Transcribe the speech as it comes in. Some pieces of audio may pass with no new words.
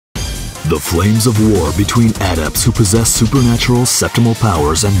The flames of war between adepts who possess supernatural septimal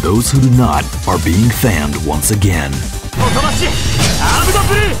powers and those who do not are being fanned once again.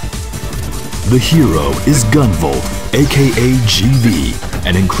 The hero is Gunvolt, aka GV,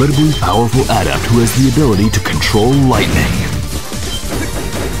 an incredibly powerful adept who has the ability to control lightning.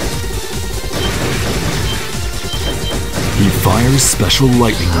 He fires special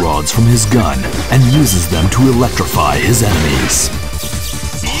lightning rods from his gun and uses them to electrify his enemies.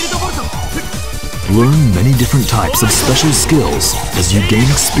 Learn many different types of special skills as you gain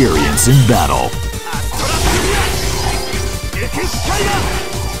experience in battle.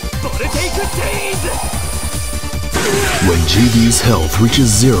 When GV's health reaches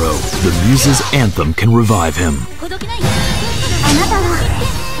 0, the Muse's anthem can revive him.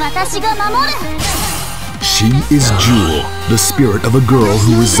 She is Jewel, the spirit of a girl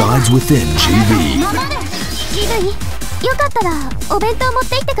who resides within GV.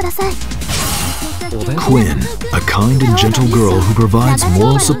 Quinn, a kind and gentle girl who provides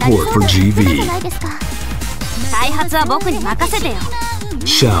moral support for GV.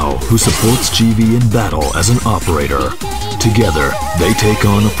 Xiao, who supports GV in battle as an operator. Together, they take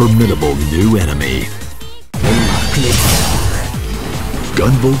on a formidable new enemy.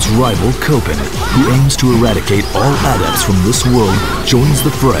 Gunvolt's rival Copen, who aims to eradicate all adepts from this world, joins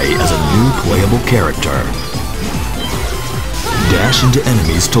the fray as a new playable character. Dash into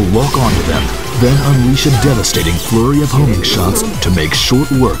enemies to lock onto them, then unleash a devastating flurry of homing shots to make short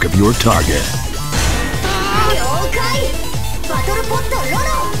work of your target.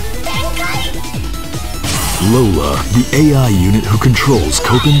 Lola, the AI unit who controls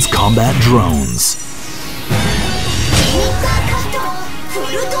Copen's combat drones.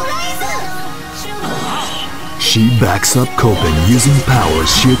 She backs up Copen using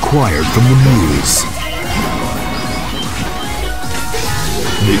powers she acquired from the Muse.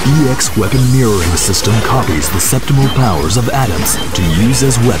 The EX weapon mirroring system copies the septimal powers of atoms to use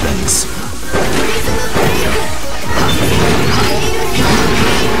as weapons.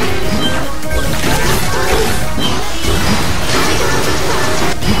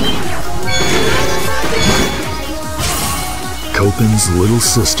 Copen's little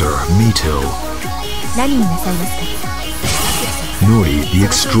sister, Mito. Nori, the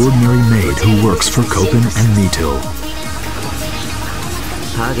extraordinary maid who works for Copen and Mito.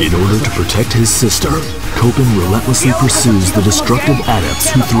 In order to protect his sister, Copen relentlessly pursues the destructive adepts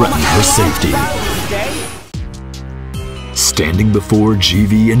who threaten her safety. Standing before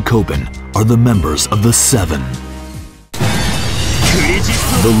GV and Copen are the members of the Seven.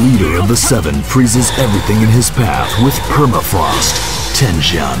 The leader of the Seven freezes everything in his path with permafrost,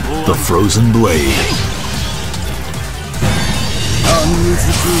 Tenjian, the frozen blade.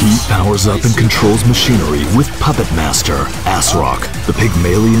 He powers up and controls machinery with Puppet Master, Asrock, the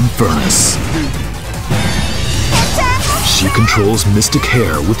Pygmalion Furnace. She controls mystic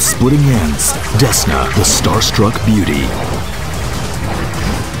hair with splitting ends, Desna, the Starstruck Beauty.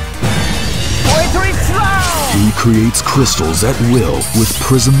 He creates crystals at will with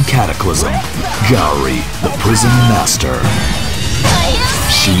Prism Cataclysm, Gauri, the Prism Master.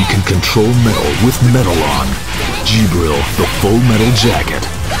 She can control metal with Metalon, Gibril, the Full Metal Jacket.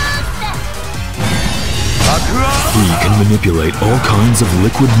 He can manipulate all kinds of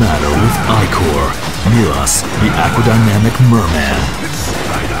liquid matter with Icor, Milas, the Aquadynamic Merman.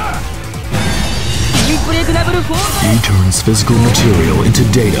 He turns physical material into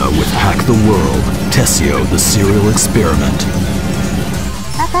data with Hack the World, Tessio, the Serial Experiment.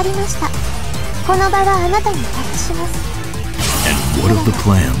 And what of the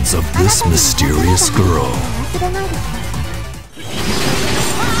plans of this mysterious girl?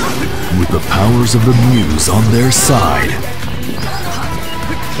 With the powers of the Muse on their side,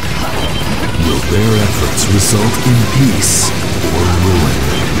 will their efforts result in peace or ruin?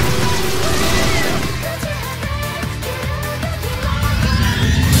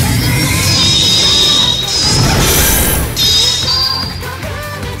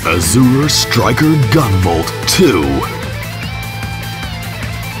 Azure Striker Gunvolt 2.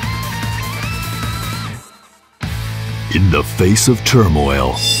 In the face of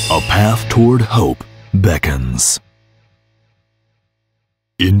turmoil, a path toward hope beckons.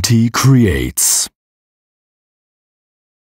 INTI creates.